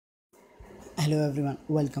Hello everyone,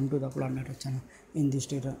 welcome to the Cloud Network channel. In this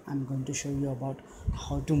tutorial I'm going to show you about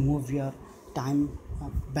how to move your time,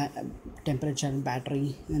 temperature and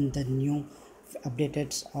battery and the new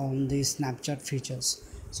updated on the Snapchat features.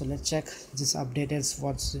 So let's check this updated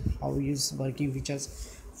how is working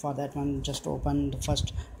features. For that one, just open the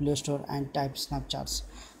first Play Store and type Snapchats.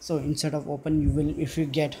 So instead of open, you will, if you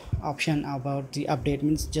get option about the update,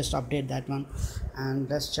 means just update that one. And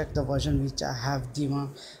let's check the version which I have. The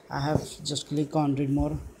one I have, just click on read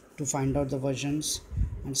more to find out the versions.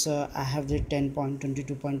 And so I have the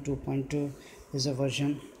 10.22.2.2 is a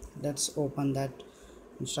version. Let's open that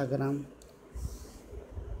Instagram,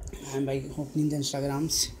 and by opening the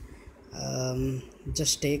Instagrams,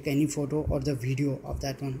 just take any photo or the video of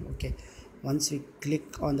that one. Okay, once we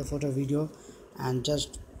click on the photo video, and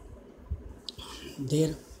just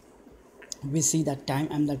there we see that time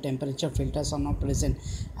and the temperature filters are not present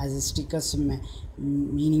as stickers,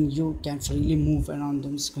 meaning you can freely move around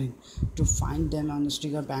the screen. To find them on the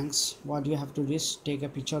sticker banks, what you have to do is take a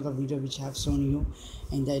picture of the video which I have shown you.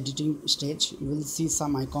 In the editing stage, you will see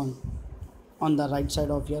some icon on the right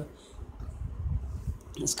side of your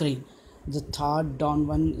screen. The third down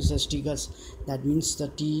one is the stickers, that means the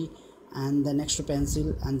T, and the next to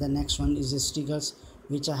pencil, and the next one is the stickers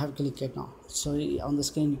which I have clicked now. So on the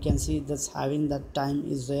screen you can see that's having that time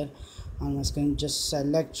is there on the screen. Just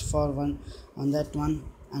select for one on that one,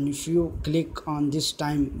 and if you click on this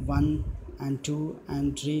time 1 and 2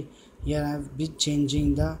 and 3, here I have been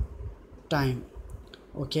changing the time.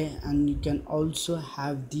 Okay, and you can also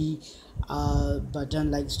have the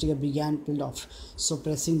button like sticker began pulled off. So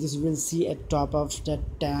pressing this, you will see at top of the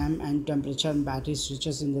time and temperature and battery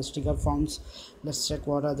switches in the sticker forms. Let's check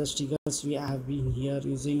what are the stickers we have been here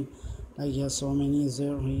using. Like here so many is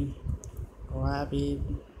there. We grab it,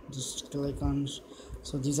 just click on.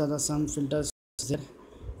 So these are the some filters there,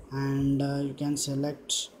 and you can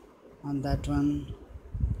select on that one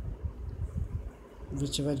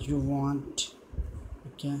whichever you want.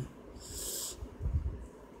 Okay,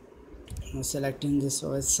 now selecting this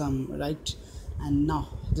OS some, right? And now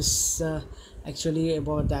this actually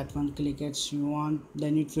about that one, click it you want,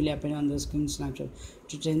 then it will appear on the screen. Snapshot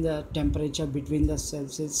to change the temperature between the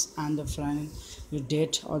Celsius and the Fahrenheit, your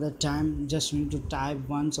date or the time, just need to type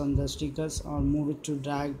once on the stickers or move it to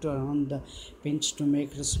drag to around the pinch to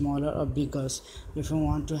make it smaller or bigger. If you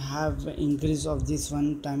want to have increase of this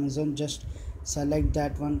one time zone, just select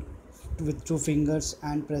that one with 2 fingers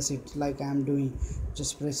and press it like I am doing,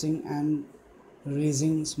 just pressing and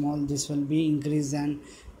raising small. This will be increased and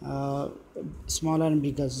smaller and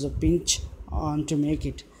bigger, so pinch on to make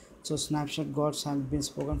it. So Snapchat gods have been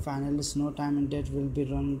spoken, finally no time and date will be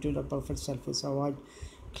run into the perfect selfies. Avoid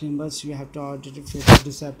climbers, you have to order it to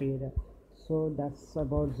disappear. So that's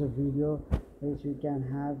about the video which we can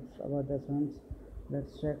have about the ones.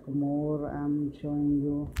 Let's check more. I'm showing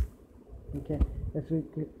you. Okay, if we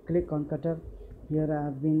click on cutter, here I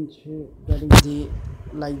have been getting the,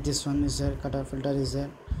 like this one is there, cutter filter is there.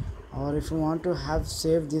 Or if you want to have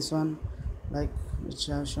save this one, like which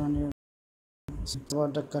I have shown you,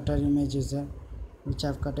 what the cutter image is there which I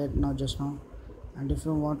have cut it now just now. And if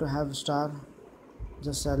you want to have star,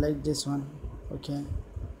 just select this one. Okay,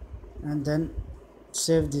 and then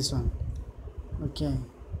save this one. Okay,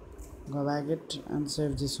 go back it and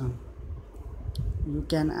save this one. You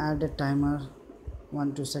can add a timer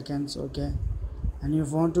 1-2 seconds. Okay, and if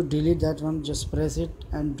you want to delete that one, just press it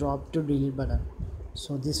and drop to delete button,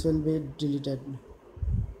 so this will be deleted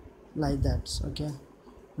like that. Okay,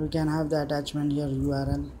 you can have the attachment here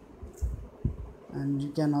URL, and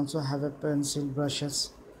you can also have a pencil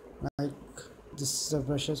brushes, like this is a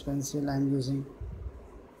brushes pencil I'm using,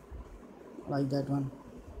 like that one.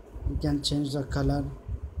 You can change the color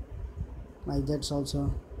like that.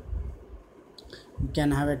 Also you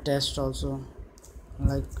can have a test also,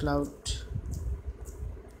 like Cloud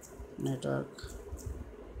Network,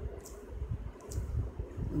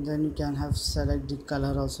 and then you can have select the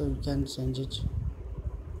color also, you can change it.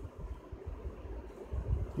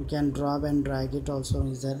 You can drop and drag it also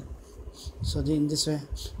is there. So in this way,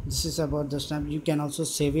 this is about the Snap. You can also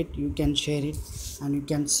save it, you can share it, and you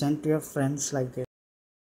can send to your friends like this.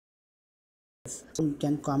 So you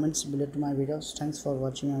can comment below to my videos. Thanks for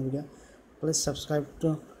watching my video. Please subscribe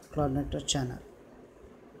to Cloud Network channel.